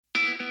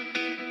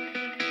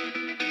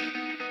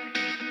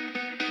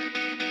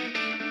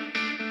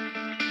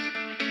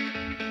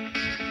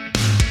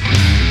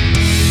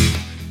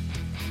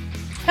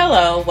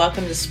Hello,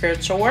 welcome to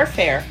Spiritual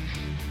Warfare.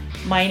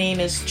 My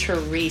name is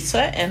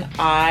Teresa, and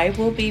I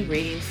will be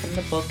reading from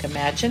the book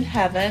Imagine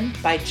Heaven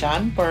by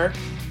John Burke,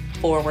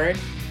 foreword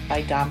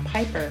by Don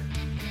Piper.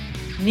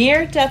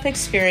 Near-death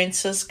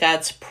experiences,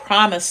 God's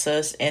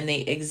promises, and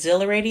the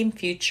exhilarating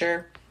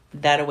future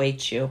that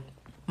awaits you.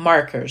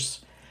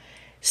 Markers.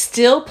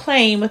 Still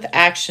playing with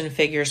action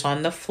figures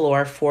on the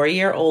floor,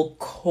 4-year-old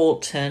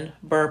Colton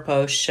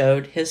Burpo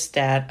showed his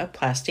dad a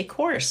plastic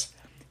horse.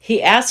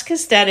 He asked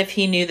his dad if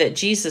he knew that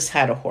Jesus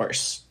had a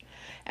horse.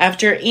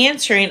 After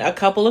answering a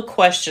couple of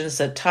questions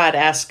that Todd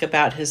asked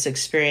about his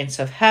experience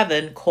of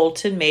heaven,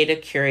 Colton made a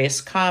curious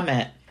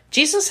comment.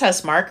 Jesus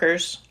has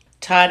markers.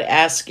 Todd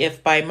asked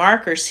if by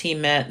markers he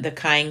meant the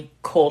kind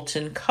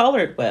Colton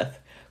colored with.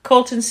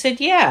 Colton said,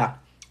 yeah,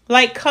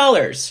 like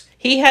colors.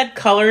 He had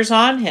colors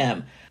on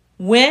him.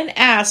 When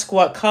asked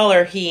what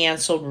color, he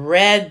answered,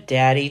 red,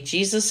 Daddy.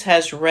 Jesus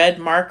has red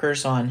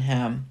markers on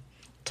him.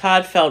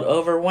 Todd felt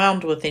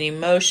overwhelmed with an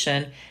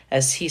emotion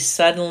as he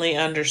suddenly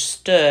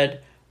understood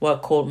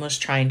what Colton was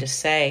trying to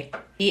say.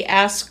 He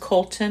asked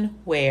Colton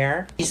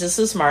where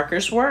Jesus'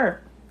 markers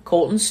were.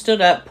 Colton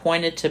stood up,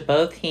 pointed to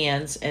both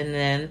hands, and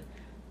then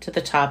to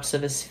the tops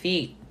of his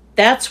feet.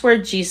 That's where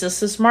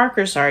Jesus'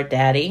 markers are,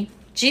 Daddy.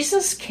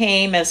 Jesus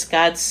came as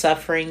God's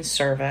suffering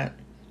servant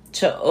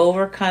to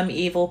overcome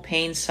evil,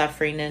 pain,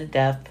 suffering, and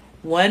death,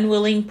 one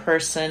willing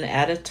person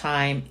at a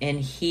time, and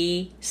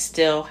he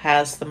still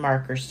has the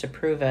markers to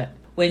prove it.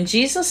 When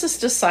Jesus'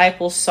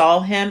 disciples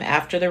saw him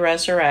after the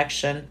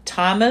resurrection,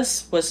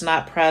 Thomas was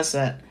not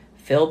present.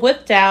 Filled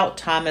with doubt,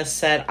 Thomas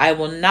said, I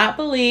will not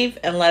believe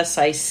unless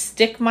I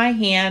stick my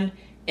hand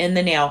in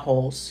the nail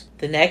holes.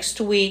 The next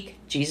week,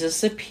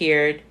 Jesus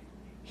appeared.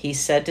 He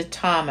said to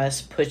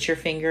Thomas, put your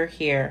finger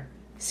here.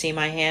 See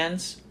my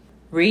hands?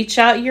 Reach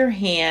out your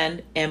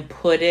hand and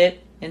put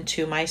it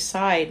into my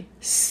side.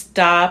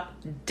 Stop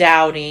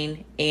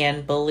doubting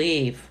and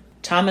believe.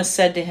 Thomas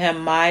said to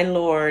him, my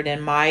Lord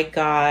and my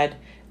God.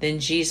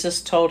 Then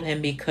Jesus told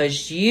him,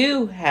 because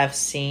you have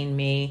seen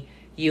me,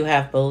 you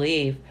have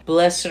believed.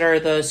 Blessed are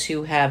those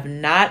who have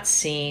not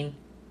seen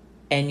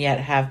and yet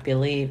have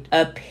believed.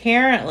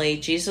 Apparently,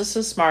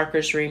 Jesus'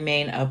 markers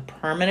remain a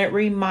permanent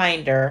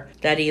reminder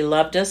that he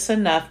loved us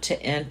enough to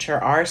enter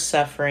our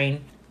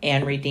suffering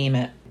and redeem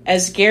it.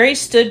 As Gary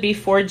stood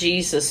before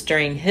Jesus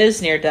during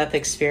his near-death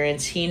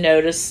experience, he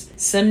noticed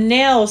some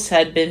nails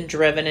had been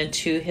driven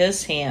into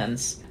his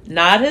hands.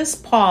 Not his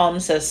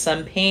palms, as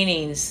some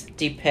paintings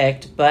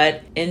depict,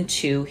 but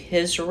into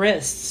his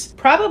wrists,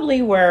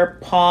 probably where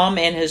palm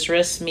and his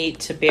wrists meet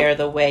to bear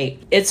the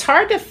weight. It's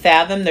hard to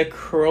fathom the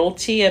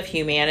cruelty of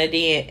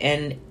humanity,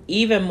 and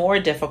even more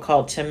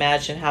difficult to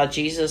imagine how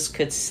Jesus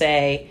could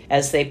say,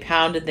 as they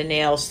pounded the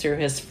nails through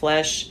his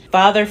flesh,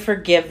 Father,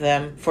 forgive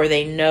them, for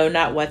they know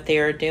not what they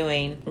are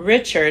doing.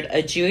 Richard,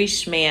 a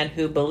Jewish man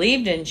who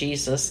believed in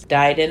Jesus,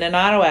 died in an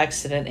auto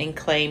accident and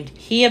claimed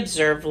he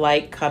observed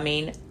light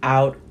coming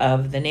out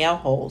of the nail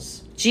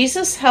holes.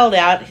 Jesus held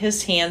out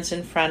his hands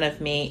in front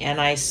of me,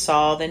 and I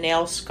saw the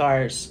nail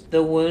scars.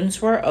 The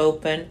wounds were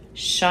open,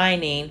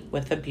 shining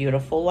with a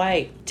beautiful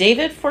light.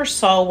 David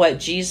foresaw what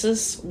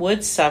Jesus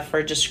would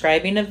suffer,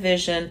 describing a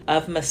vision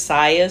of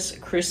Messiah's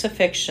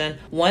crucifixion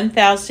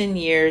 1,000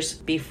 years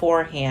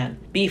beforehand.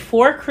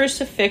 Before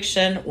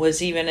crucifixion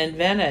was even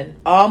invented.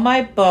 All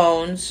my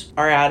bones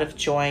are out of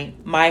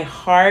joint. My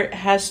heart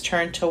has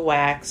turned to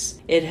wax.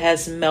 It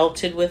has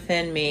melted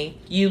within me.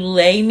 You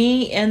lay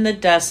me in the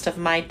dust of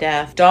my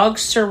death.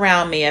 Dogs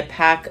surround me. A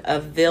pack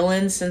of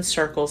villains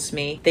encircles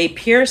me. They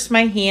pierce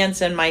my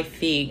hands and my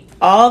feet.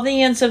 All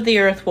the ends of the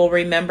earth will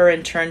remember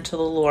and turn to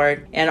the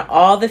Lord, and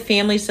all the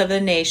families of the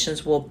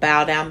nations will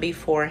bow down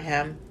before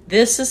him.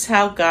 This is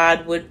how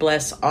God would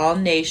bless all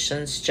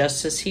nations,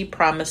 just as he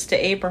promised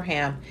to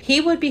Abraham.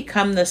 He would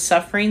become the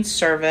suffering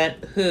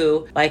servant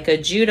who, like a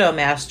judo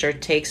master,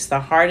 takes the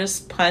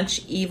hardest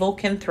punch evil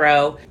can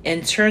throw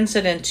and turns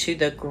it into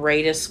the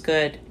greatest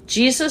good.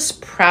 Jesus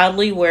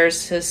proudly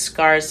wears his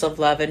scars of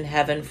love in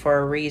heaven for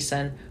a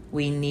reason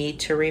we need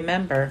to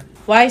remember.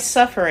 Why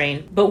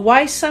suffering? But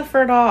why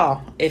suffer at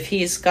all? If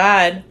he's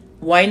God,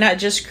 why not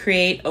just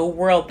create a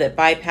world that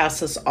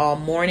bypasses all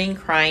mourning,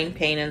 crying,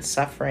 pain, and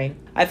suffering?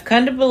 I've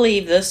come to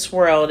believe this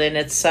world and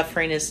its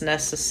suffering is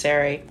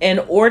necessary. In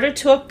order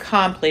to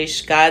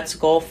accomplish God's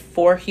goal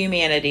for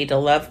humanity to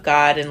love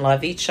God and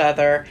love each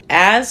other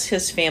as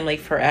his family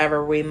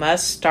forever, we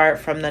must start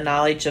from the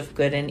knowledge of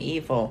good and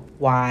evil.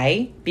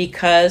 Why?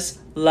 Because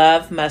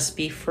love must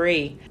be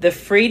free. The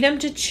freedom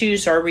to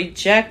choose or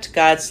reject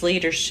God's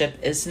leadership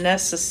is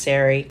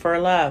necessary for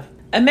love.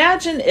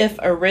 Imagine if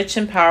a rich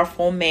and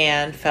powerful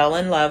man fell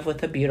in love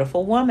with a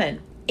beautiful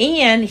woman,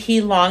 and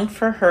he longed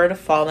for her to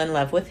fall in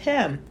love with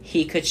him.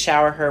 He could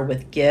shower her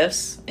with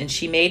gifts, and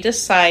she may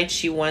decide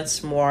she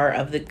wants more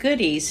of the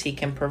goodies he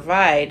can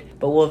provide,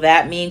 but will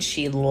that mean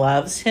she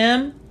loves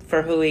him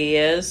for who he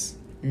is?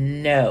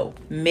 No.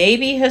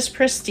 Maybe his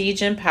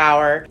prestige and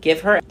power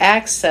give her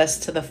access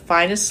to the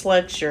finest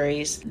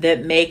luxuries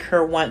that make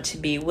her want to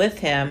be with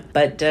him,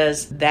 but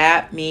does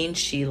that mean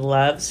she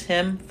loves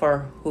him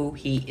for who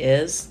he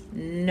is?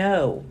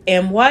 No.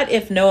 And what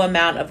if no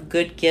amount of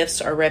good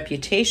gifts or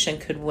reputation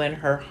could win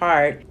her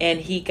heart,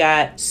 and he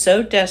got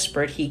so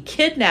desperate he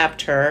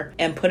kidnapped her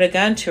and put a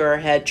gun to her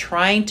head,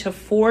 trying to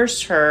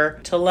force her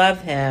to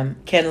love him?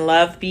 Can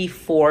love be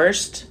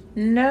forced?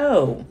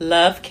 No.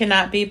 Love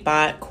cannot be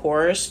bought,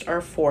 coerced,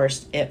 or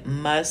forced. It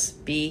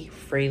must be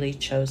freely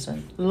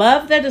chosen.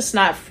 Love that is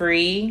not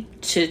free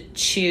to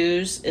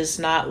choose is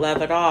not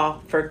love at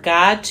all. For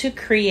God to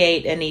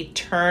create an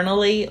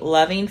eternally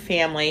loving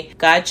family,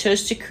 God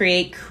chose to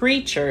create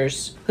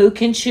creatures who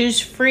can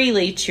choose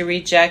freely to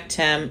reject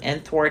him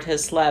and thwart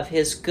his love.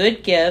 His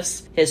good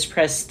gifts, his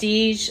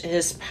prestige,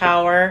 his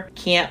power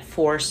can't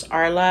force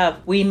our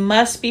love. We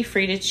must be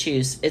free to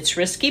choose. It's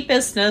risky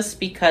business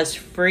because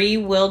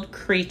free-willed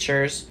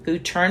creatures who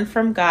turn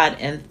from God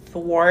and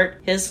thwart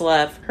his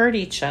love hurt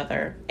each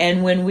other.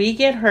 And when we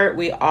get hurt,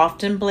 we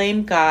often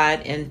blame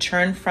God and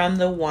turn from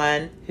the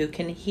one who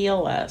can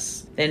heal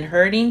us. Then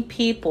hurting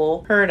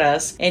people hurt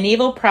us, and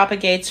evil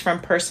propagates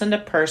from person to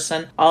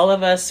person, all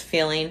of us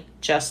feeling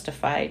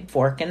justified.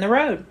 Fork in the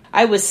road.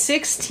 I was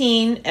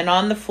 16 and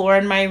on the floor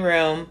in my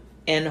room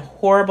in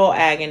horrible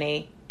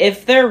agony.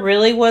 If there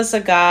really was a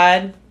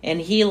God and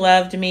he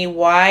loved me,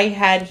 why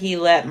had he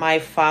let my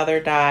father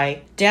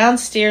die?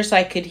 Downstairs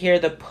I could hear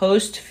the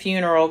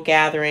post-funeral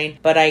gathering,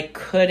 but I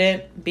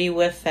couldn't be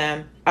with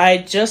them. I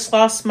just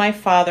lost my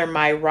father,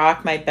 my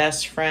rock, my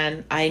best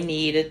friend. I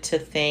needed to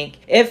think.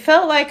 It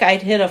felt like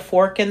I'd hit a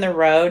fork in the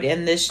road,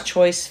 and this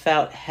choice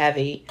felt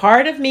heavy.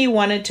 Part of me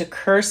wanted to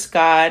curse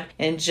God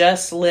and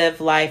just live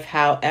life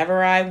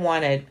however I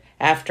wanted.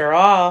 After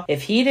all,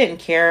 if he didn't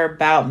care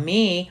about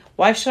me,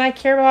 why should I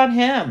care about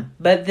him?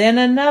 But then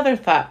another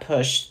thought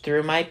pushed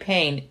through my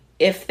pain.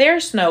 If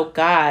there's no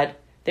God,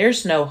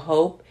 there's no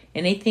hope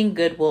anything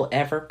good will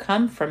ever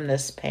come from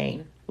this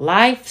pain.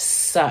 Life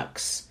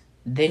sucks.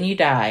 Then you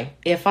die.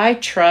 If I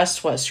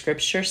trust what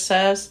Scripture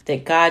says,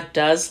 that God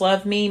does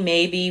love me,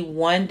 maybe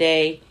one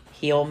day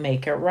he'll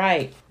make it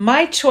right.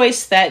 My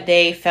choice that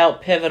day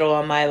felt pivotal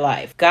in my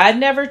life. God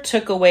never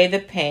took away the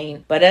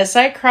pain, but as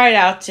I cried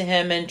out to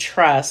him in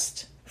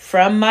trust,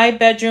 from my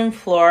bedroom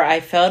floor, I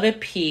felt a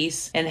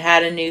peace and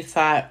had a new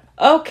thought.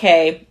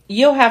 Okay,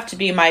 you'll have to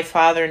be my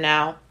father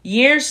now.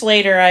 Years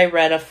later, I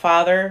read A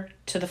Father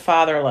to the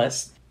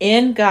Fatherless.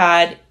 In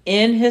God,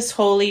 in his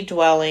holy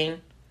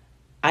dwelling,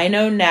 I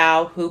know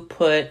now who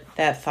put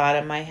that thought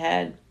in my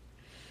head.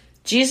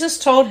 Jesus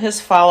told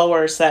his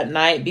followers that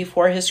night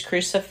before his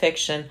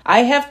crucifixion, I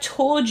have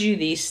told you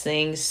these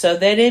things so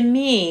that in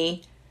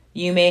me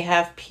you may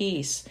have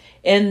peace.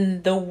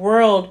 In the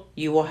world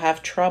you will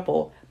have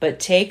trouble, but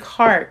take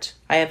heart,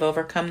 I have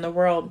overcome the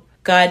world.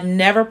 God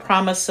never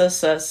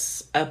promises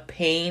us a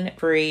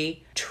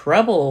pain-free,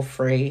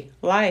 trouble-free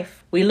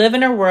life. We live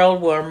in a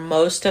world where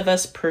most of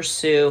us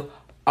pursue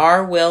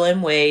our will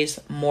and ways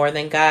more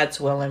than God's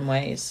will and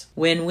ways.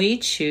 When we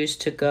choose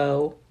to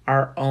go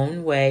our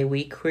own way,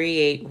 we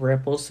create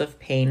ripples of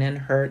pain and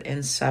hurt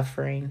and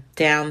suffering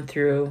down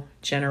through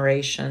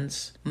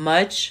generations.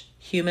 Much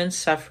human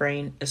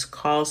suffering is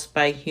caused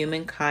by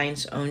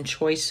humankind's own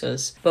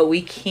choices, but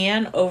we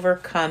can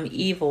overcome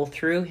evil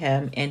through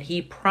him, and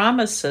he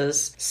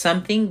promises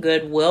something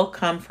good will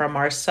come from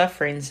our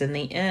sufferings in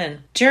the end.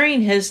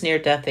 During his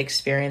near-death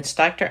experience,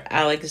 Dr.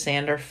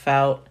 Alexander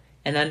felt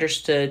and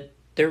understood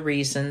the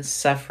reasons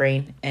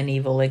suffering and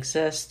evil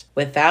exist.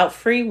 Without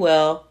free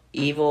will,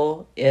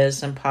 evil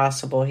is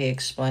impossible, he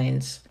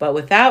explains. But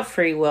without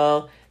free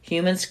will,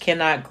 humans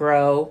cannot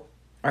grow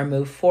or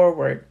move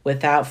forward.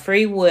 Without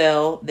free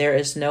will, there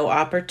is no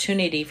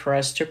opportunity for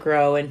us to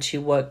grow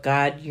into what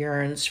God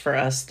yearns for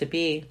us to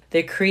be.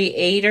 The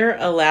Creator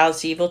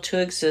allows evil to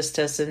exist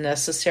as a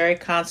necessary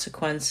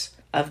consequence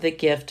of the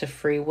gift of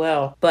free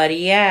will. But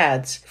he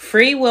adds,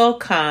 free will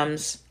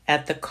comes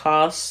at the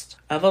cost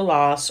of a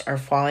loss or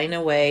falling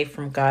away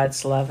from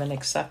God's love and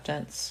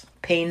acceptance.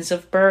 Pains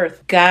of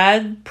birth.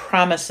 God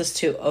promises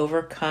to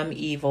overcome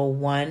evil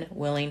one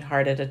willing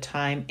heart at a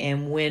time,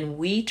 and when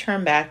we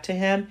turn back to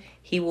him,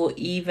 he will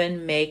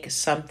even make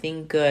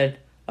something good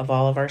of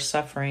all of our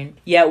suffering.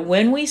 Yet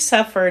when we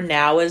suffer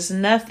now is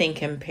nothing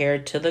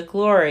compared to the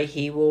glory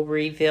he will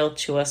reveal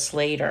to us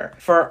later.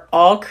 For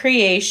all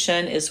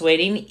creation is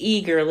waiting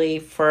eagerly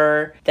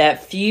for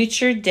that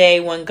future day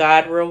when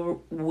God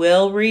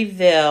will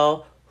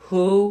reveal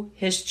who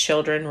his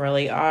children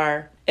really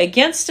are.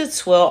 Against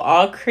its will,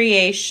 all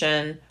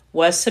creation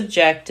was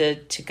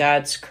subjected to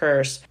God's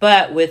curse.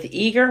 But with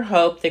eager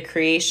hope, the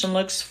creation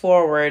looks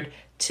forward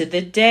to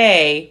the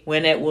day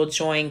when it will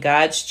join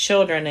God's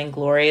children in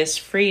glorious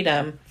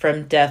freedom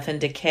from death and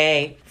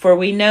decay. For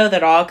we know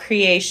that all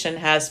creation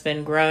has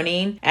been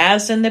groaning,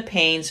 as in the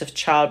pains of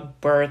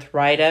childbirth,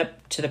 right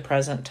up to the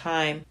present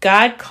time.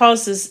 God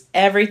causes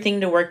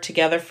everything to work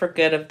together for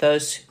good of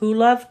those who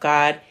love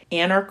God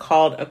and are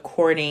called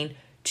according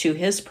to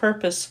his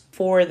purpose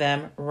for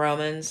them,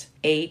 Romans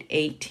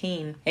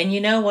 8:18. And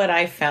you know what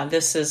I found?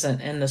 This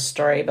isn't in the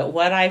story, but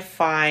what I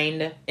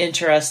find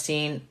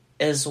interesting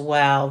as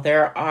well,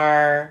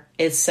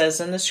 it says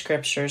in the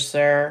scriptures,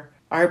 there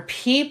are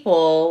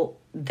people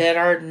that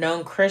are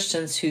known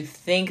Christians who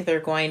think they're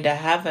going to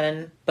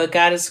heaven, but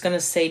God is going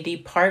to say,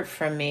 "Depart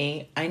from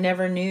me, I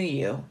never knew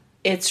you."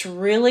 It's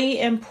really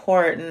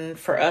important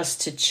for us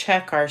to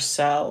check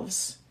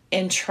ourselves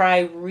and try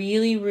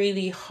really,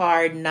 really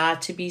hard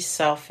not to be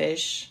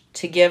selfish,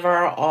 to give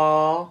our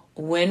all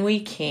when we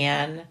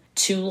can,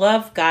 to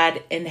love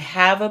God and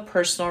have a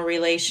personal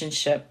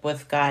relationship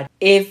with God.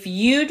 If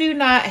you do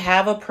not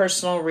have a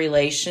personal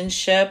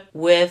relationship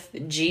with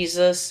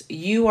Jesus,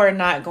 you are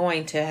not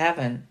going to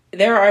heaven.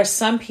 There are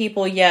some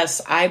people,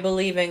 yes, I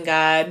believe in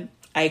God.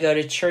 I go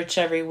to church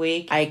every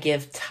week. I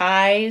give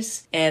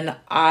tithes and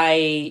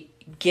I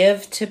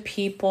give to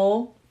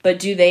people. But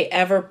do they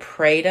ever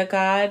pray to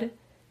God?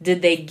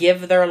 Did they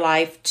give their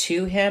life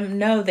to Him?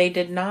 No, they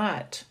did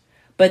not.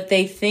 But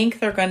they think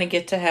they're going to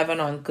get to heaven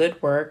on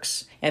good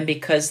works. And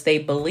because they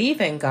believe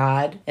in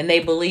God and they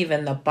believe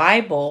in the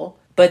Bible,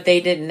 but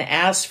they didn't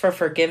ask for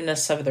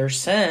forgiveness of their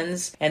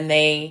sins and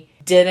they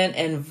didn't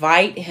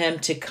invite Him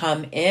to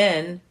come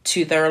in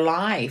to their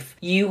life.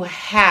 You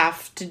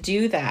have to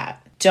do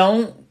that.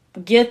 Don't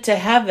get to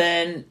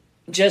heaven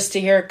just to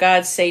hear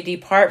God say,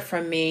 "Depart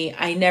from me,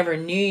 I never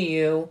knew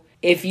you."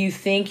 If you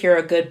think you're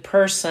a good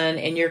person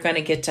and you're going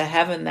to get to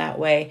heaven that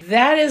way,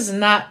 that is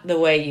not the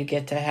way you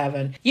get to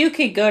heaven. You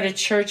could go to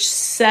church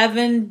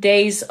 7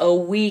 days a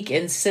week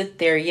and sit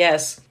there.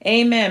 Yes,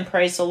 amen,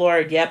 praise the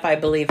Lord. Yep, I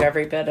believe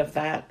every bit of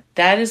that.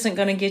 That isn't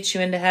going to get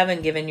you into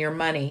heaven giving your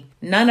money.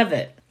 None of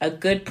it. A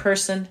good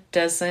person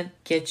doesn't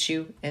get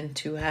you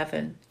into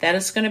heaven. That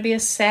is going to be a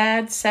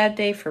sad, sad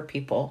day for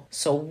people.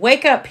 So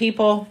wake up,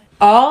 people.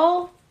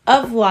 All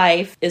of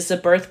life is a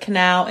birth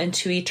canal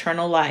into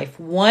eternal life.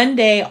 One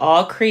day,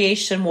 all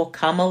creation will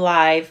come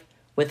alive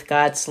with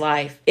God's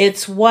life.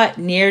 It's what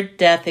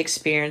near-death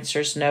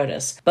experiencers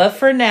notice. But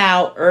for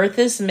now, earth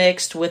is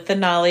mixed with the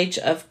knowledge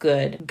of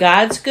good.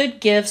 God's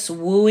good gifts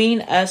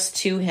wooing us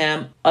to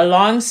Him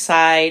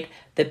alongside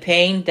the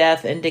pain,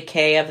 death, and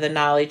decay of the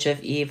knowledge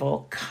of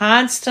evil,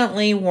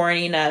 constantly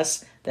warning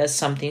us that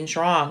something's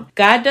wrong.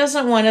 God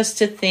doesn't want us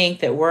to think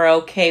that we're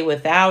okay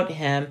without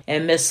Him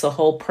and miss the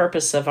whole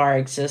purpose of our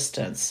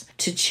existence.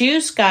 To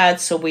choose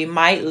God so we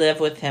might live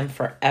with Him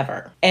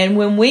forever. And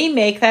when we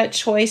make that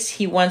choice,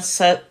 He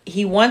wants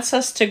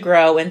us to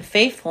grow in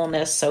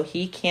faithfulness so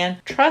He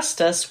can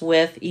trust us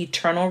with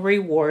eternal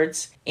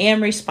rewards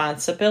and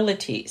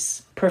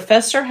responsibilities.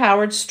 Professor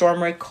Howard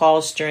Storm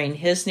recalls during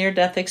his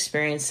near-death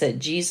experience that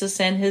Jesus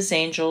and His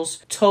angels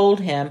told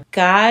him,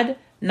 God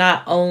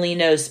not only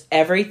knows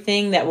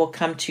everything that will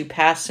come to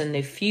pass in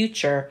the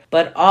future,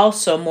 but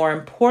also, more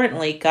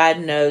importantly, God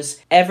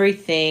knows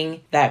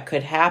everything that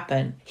could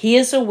happen. He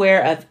is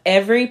aware of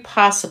every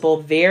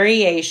possible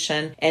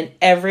variation and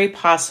every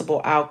possible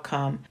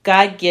outcome.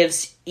 God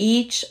gives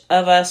each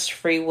of us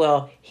free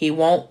will. He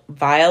won't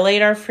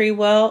violate our free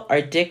will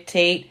or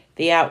dictate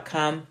the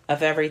outcome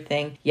of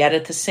everything. Yet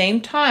at the same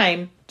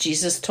time,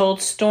 Jesus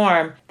told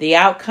Storm, the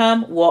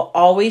outcome will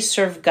always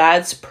serve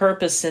God's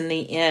purpose in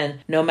the end,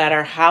 no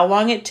matter how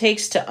long it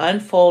takes to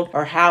unfold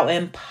or how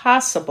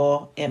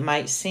impossible it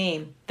might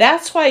seem.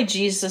 That's why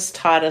Jesus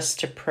taught us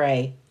to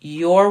pray,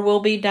 Your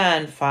will be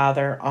done,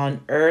 Father,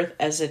 on earth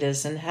as it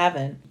is in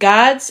heaven.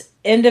 God's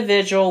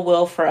individual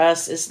will for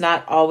us is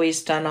not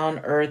always done on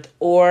earth,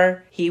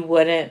 or He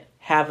wouldn't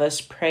have us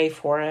pray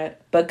for it.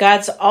 But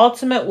God's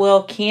ultimate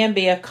will can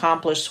be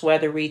accomplished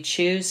whether we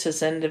choose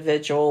His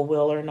individual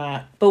will or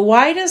not. But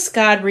why does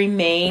God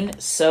remain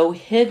so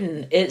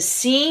hidden? It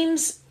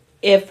seems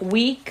if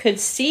we could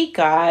see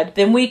God,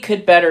 then we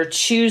could better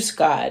choose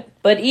God.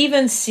 But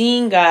even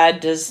seeing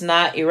God does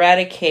not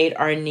eradicate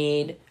our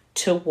need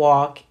to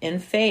walk in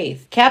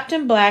faith.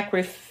 Captain Black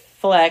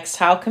reflects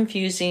how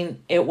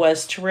confusing it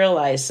was to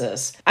realize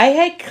this. I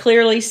had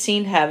clearly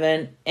seen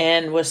heaven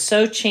and was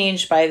so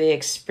changed by the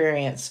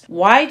experience.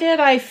 Why did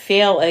I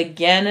fail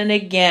again and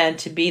again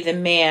to be the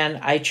man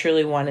I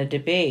truly wanted to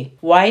be?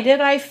 Why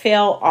did I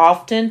fail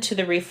often to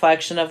the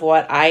reflection of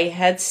what I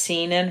had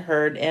seen and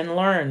heard and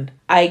learned?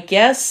 I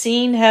guess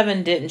seeing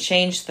heaven didn't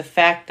change the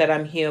fact that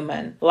I'm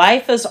human.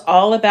 Life is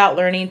all about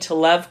learning to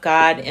love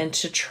God and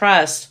to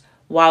trust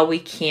while we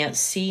can't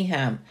see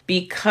Him,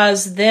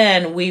 because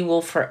then we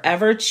will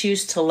forever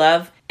choose to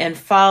love and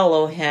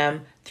follow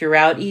Him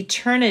throughout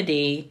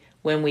eternity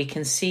when we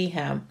can see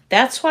Him.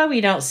 That's why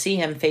we don't see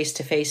Him face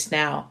to face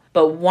now.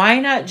 But why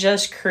not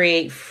just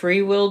create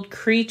free-willed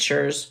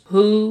creatures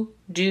who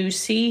do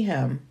see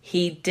Him?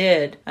 He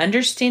did.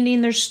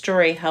 Understanding their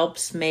story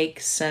helps make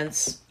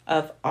sense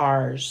of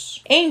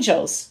ours.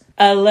 Angels.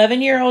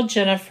 11-year-old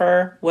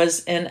Jennifer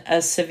was in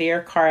a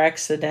severe car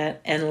accident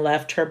and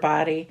left her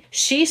body.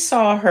 She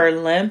saw her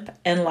limp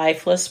and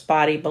lifeless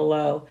body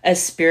below. A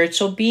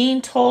spiritual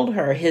being told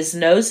her, "His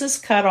nose is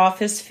cut off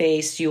his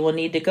face. You will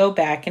need to go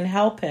back and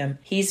help him.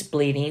 He's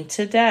bleeding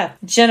to death."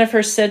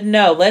 Jennifer said,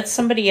 "No, let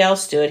somebody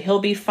else do it. He'll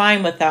be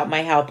fine without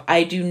my help.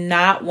 I do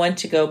not want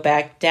to go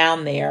back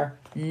down there.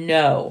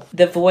 No."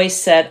 The voice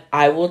said,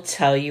 "I will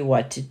tell you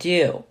what to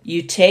do.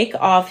 You take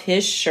off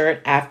his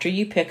shirt after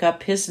you pick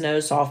up his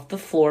nose off the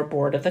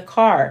floorboard of the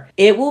car.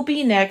 It will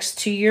be next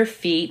to your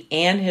feet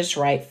and his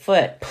right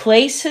foot.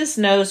 Place his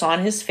nose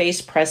on his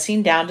face,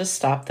 pressing down to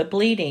stop the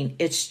bleeding.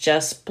 It's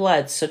just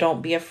blood, so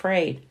don't be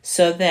afraid."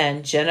 So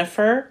then,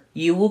 Jennifer,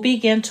 you will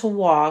begin to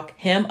walk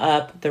him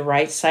up the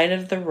right side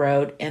of the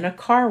road and a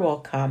car will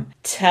come.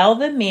 Tell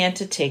the man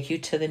to take you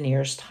to the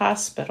nearest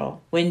hospital.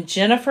 When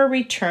Jennifer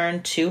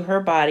returned to her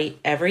body,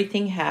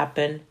 everything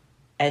happened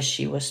as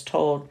she was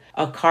told.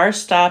 A car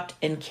stopped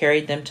and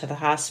carried them to the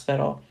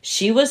hospital.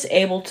 She was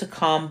able to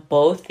calm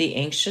both the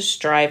anxious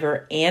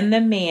driver and the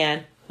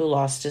man who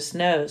lost his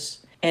nose.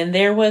 And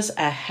there was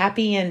a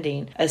happy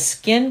ending. A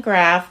skin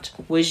graft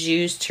was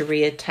used to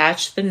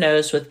reattach the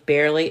nose with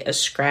barely a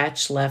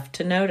scratch left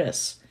to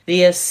notice.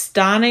 The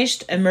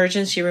astonished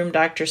emergency room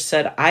doctor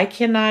said, "I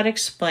cannot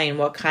explain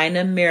what kind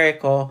of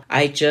miracle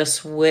I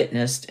just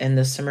witnessed in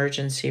this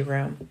emergency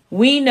room."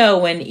 We know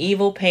when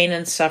evil, pain,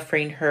 and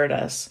suffering hurt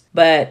us,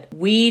 but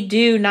we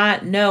do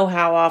not know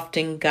how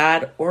often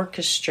God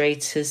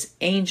orchestrates his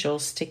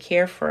angels to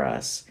care for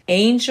us.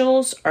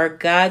 Angels are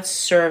God's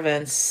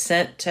servants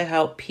sent to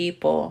help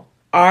people.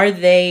 Are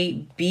they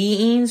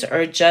beings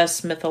or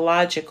just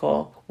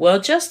mythological? Well,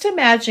 just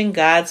imagine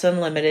God's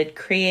unlimited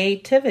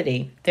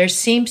creativity. There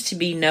seems to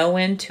be no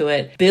end to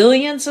it.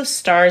 Billions of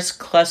stars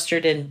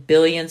clustered in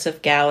billions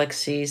of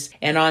galaxies,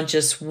 and on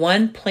just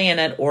one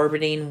planet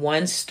orbiting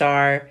one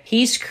star,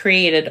 he's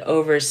created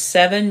over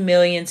 7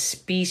 million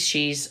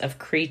species of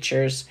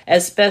creatures,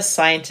 as best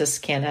scientists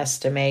can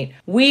estimate.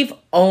 We've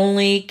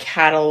only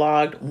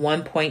cataloged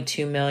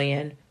 1.2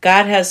 million.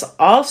 God has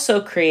also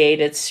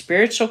created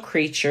spiritual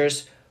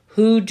creatures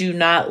who do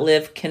not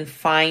live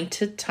confined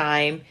to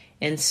time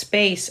and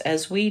space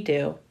as we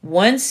do.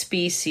 One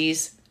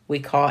species we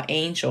call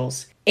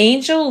angels.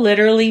 Angel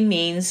literally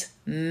means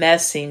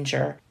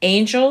messenger.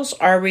 Angels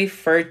are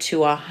referred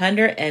to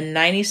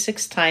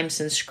 196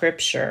 times in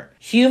Scripture.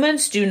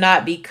 Humans do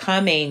not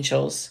become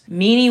angels,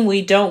 meaning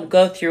we don't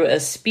go through a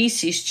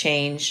species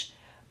change,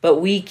 but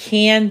we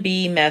can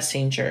be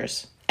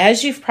messengers.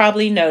 As you've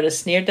probably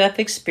noticed, near-death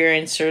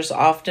experiencers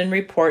often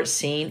report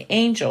seeing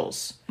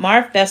angels.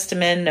 Marv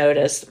Besteman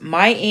noticed,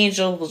 "My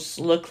angels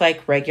look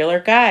like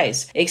regular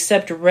guys,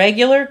 except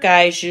regular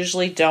guys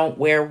usually don't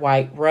wear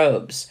white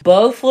robes.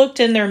 Both looked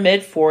in their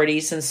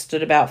mid-40s and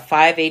stood about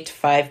 5'8" to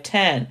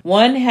 5'10".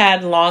 One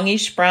had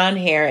longish brown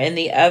hair and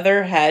the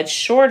other had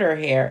shorter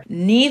hair.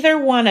 Neither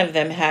one of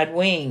them had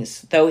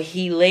wings, though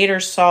he later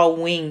saw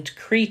winged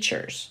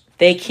creatures.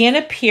 They can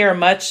appear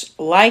much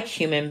like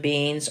human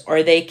beings,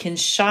 or they can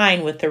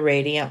shine with the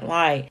radiant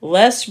light.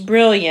 Less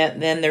brilliant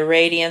than the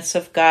radiance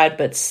of God,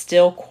 but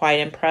still quite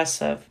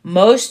impressive.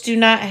 Most do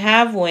not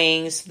have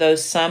wings, though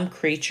some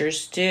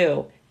creatures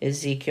do.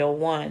 Ezekiel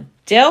 1.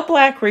 Dale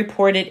Black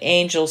reported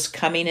angels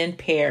coming in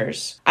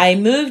pairs. "I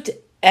moved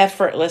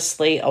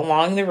effortlessly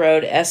along the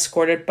road,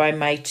 escorted by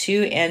my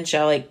 2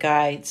 angelic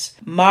guides."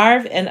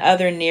 Marv and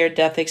other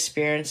near-death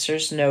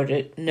experiencers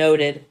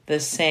noted the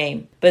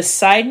same.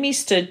 "Beside me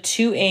stood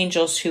 2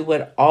 angels who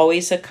would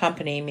always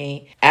accompany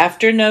me.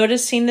 After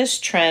noticing this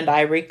trend, I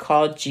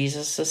recalled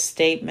Jesus'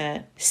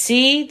 statement,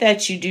 'See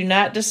that you do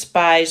not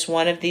despise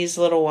one of these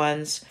little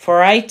ones,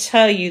 for I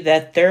tell you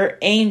that their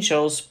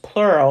angels,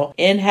 plural,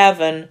 in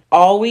heaven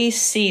always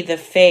see the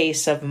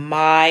face of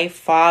my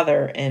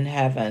Father in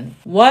heaven.'"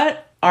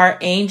 What are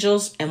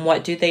angels and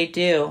what do they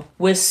do?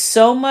 With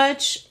so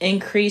much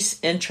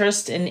increased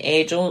interest in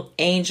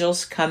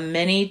angels come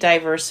many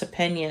diverse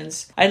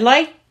opinions. I'd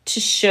like to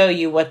show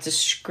you what the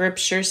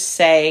scriptures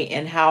say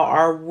and how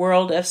our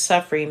world of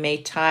suffering may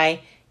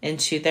tie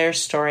into their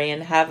story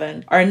in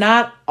heaven. Are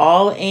not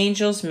all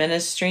angels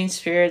ministering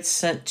spirits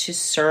sent to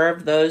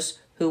serve those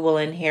who will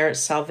inherit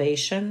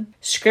salvation?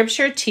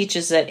 Scripture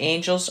teaches that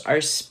angels are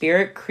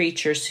spirit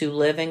creatures who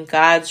live in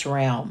God's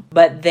realm,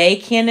 but they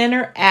can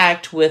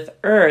interact with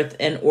earth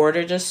in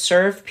order to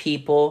serve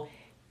people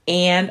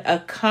and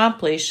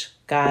accomplish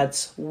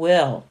God's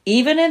will.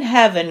 Even in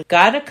heaven,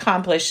 God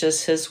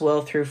accomplishes his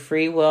will through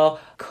free will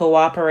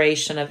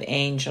cooperation of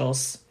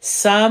angels.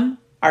 Some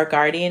are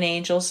guardian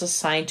angels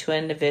assigned to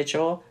an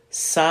individual.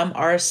 Some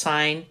are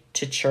assigned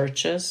to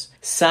churches.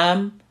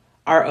 Some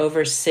are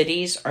over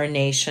cities or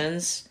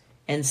nations,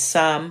 and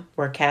some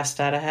were cast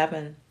out of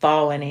heaven,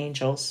 fallen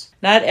angels.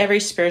 Not every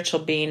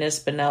spiritual being is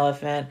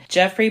benevolent.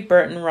 Jeffrey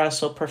Burton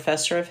Russell,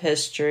 professor of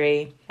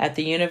history at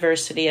the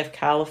University of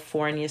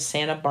California,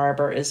 Santa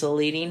Barbara, is a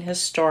leading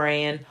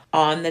historian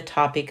on the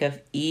topic of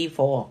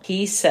evil.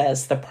 He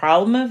says the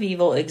problem of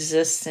evil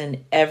exists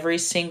in every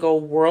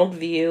single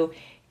worldview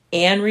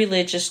and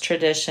religious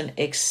tradition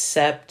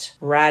accept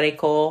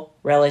radical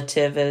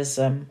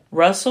relativism.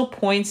 Russell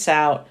points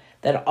out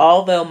that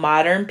although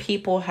modern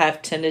people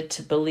have tended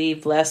to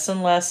believe less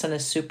and less in a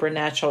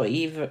supernatural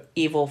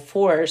evil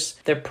force,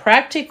 the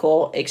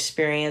practical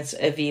experience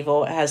of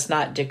evil has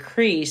not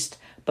decreased,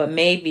 but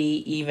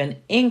maybe even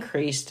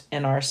increased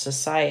in our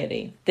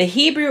society. The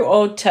Hebrew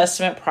Old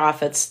Testament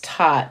prophets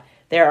taught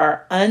there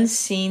are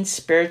unseen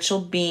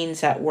spiritual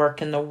beings at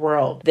work in the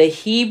world. The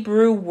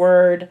Hebrew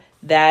word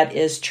that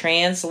is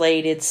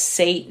translated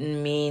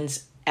Satan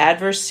means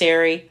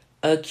adversary,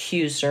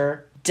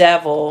 accuser.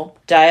 Devil,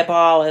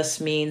 diabolos,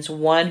 means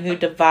one who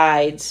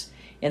divides.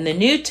 In the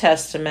New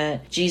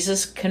Testament,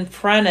 Jesus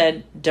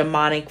confronted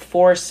demonic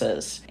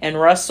forces,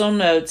 and Russell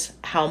notes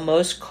how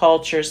most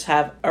cultures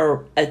have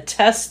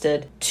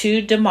attested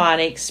to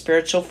demonic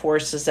spiritual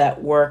forces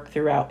at work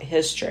throughout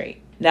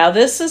history. Now,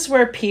 this is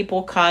where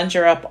people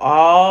conjure up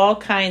all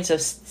kinds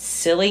of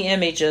silly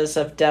images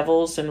of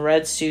devils in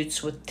red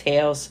suits with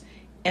tails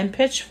and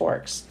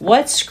pitchforks.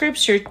 What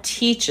Scripture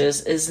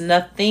teaches is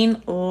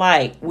nothing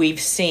like we've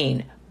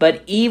seen,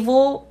 but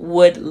evil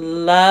would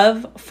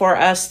love for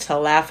us to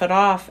laugh it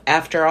off.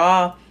 After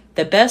all,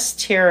 the best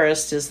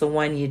terrorist is the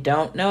one you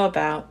don't know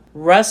about.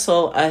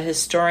 Russell, a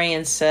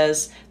historian,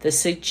 says the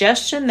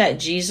suggestion that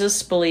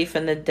Jesus' belief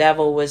in the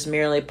devil was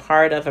merely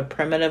part of a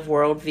primitive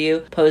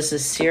worldview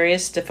poses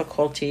serious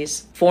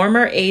difficulties.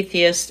 Former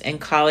atheist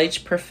and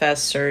college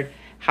professor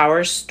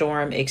Howard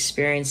Storm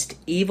experienced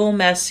evil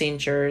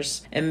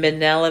messengers and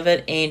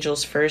benevolent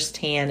angels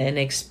firsthand, an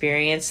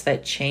experience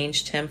that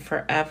changed him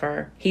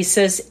forever. He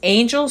says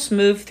angels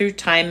move through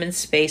time and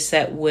space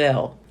at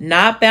will,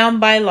 not bound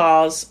by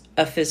laws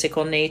of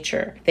physical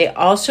nature. They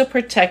also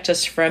protect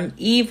us from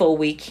evil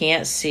we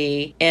can't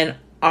see and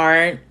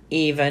aren't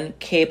even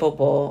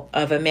capable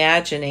of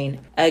imagining.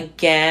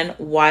 Again,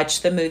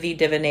 watch the movie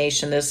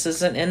Divination. This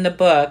isn't in the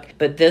book,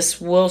 but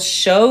this will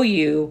show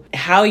you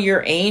how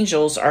your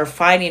angels are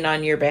fighting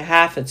on your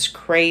behalf. It's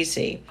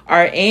crazy.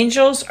 Our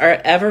angels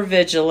are ever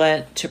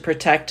vigilant to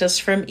protect us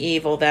from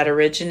evil that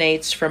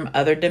originates from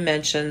other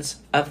dimensions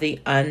of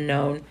the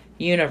unknown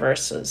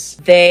universes.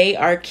 They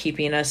are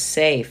keeping us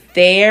safe.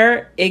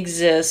 There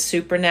exist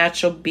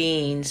supernatural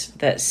beings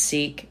that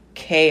seek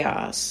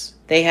chaos.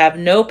 They have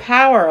no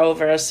power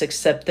over us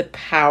except the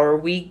power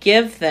we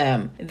give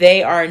them.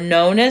 They are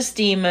known as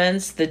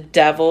demons, the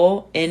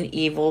devil, and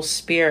evil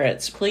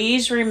spirits.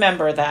 Please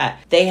remember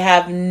that. They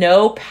have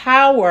no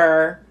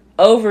power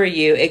over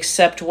you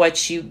except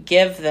what you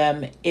give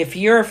them. If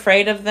you're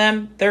afraid of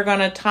them, they're going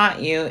to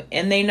taunt you,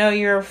 and they know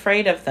you're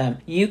afraid of them.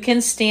 You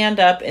can stand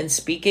up and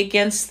speak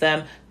against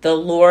them. The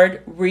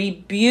Lord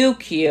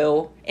rebuke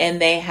you,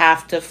 and they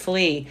have to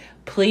flee.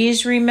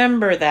 Please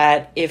remember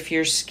that if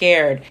you're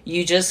scared.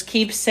 You just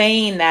keep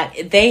saying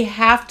that. They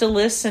have to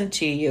listen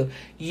to you.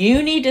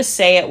 You need to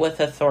say it with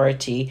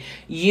authority.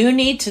 You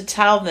need to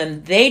tell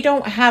them they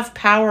don't have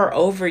power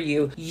over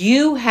you.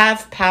 You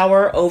have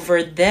power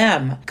over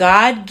them.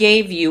 God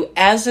gave you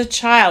as a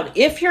child.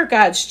 If you're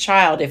God's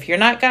child, if you're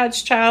not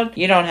God's child,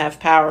 you don't have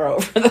power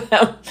over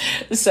them.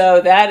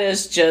 So that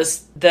is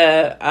just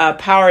the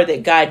power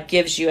that God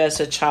gives you as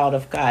a child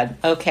of God.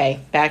 Okay,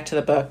 back to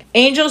the book.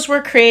 Angels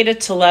were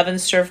created to love and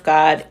serve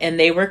God, and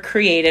they were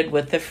created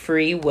with the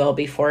free will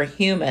before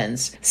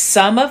humans.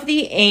 Some of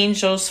the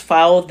angels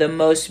followed the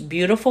most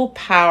beautiful,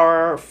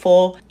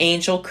 powerful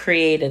angel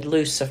created,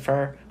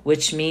 Lucifer,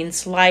 which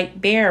means light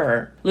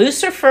bearer.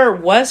 Lucifer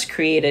was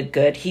created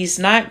good. He's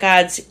not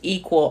God's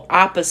equal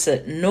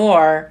opposite,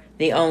 nor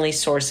the only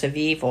source of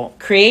evil.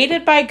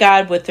 Created by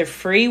God with a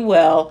free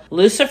will,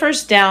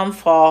 Lucifer's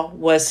downfall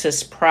was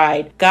his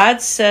pride.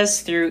 God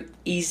says through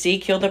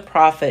Ezekiel the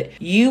prophet,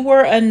 "You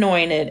were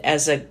anointed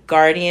as a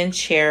guardian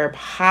cherub,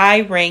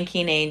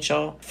 high-ranking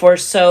angel, for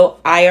so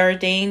I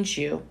ordained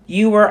you.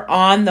 You were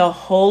on the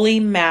holy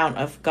mount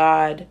of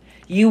God.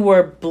 You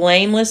were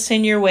blameless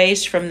in your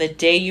ways from the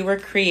day you were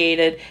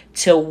created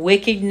till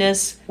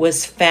wickedness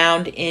was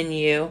found in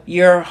you.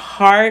 Your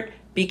heart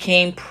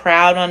became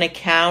proud on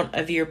account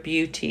of your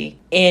beauty,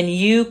 and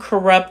you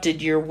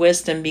corrupted your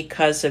wisdom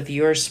because of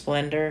your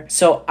splendor.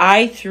 So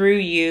I threw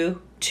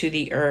you to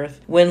the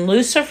earth." When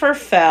Lucifer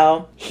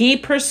fell, he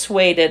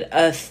persuaded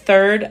a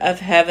third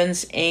of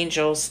heaven's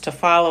angels to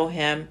follow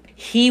him.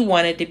 He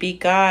wanted to be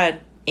God.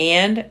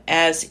 And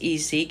as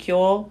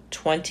Ezekiel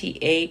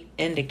 28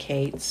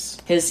 indicates,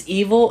 his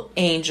evil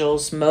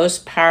angel's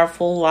most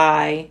powerful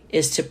lie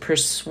is to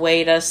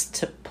persuade us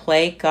to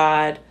play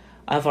God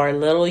of our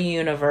little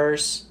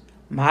universe,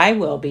 my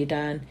will be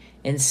done,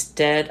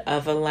 instead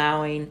of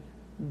allowing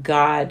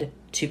God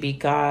to be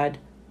God,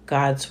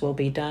 God's will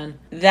be done.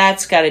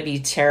 That's got to be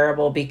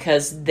terrible,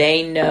 because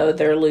they know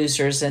they're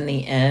losers in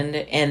the end,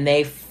 and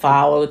they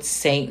followed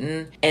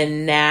Satan,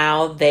 and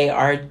now they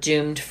are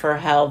doomed for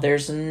hell.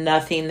 There's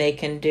nothing they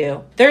can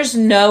do. There's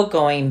no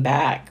going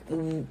back.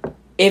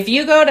 If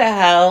you go to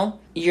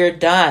hell, you're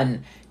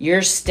done.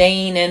 You're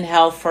staying in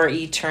hell for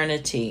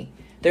eternity.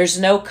 There's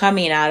no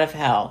coming out of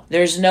hell.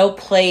 There's no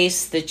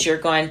place that you're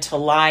going to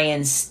lie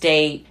in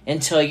state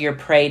until you're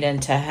prayed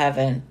into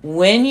heaven.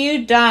 When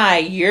you die,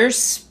 your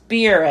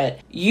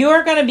spirit, you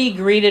are going to be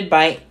greeted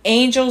by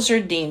angels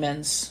or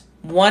demons,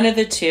 one of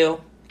the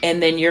two,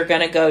 and then you're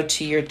going to go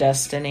to your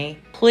destiny.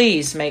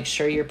 Please make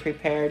sure you're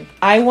prepared.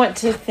 I want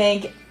to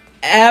thank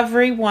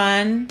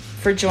everyone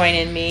for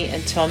joining me.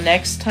 Until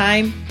next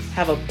time,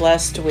 have a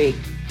blessed week.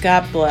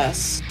 God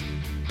bless.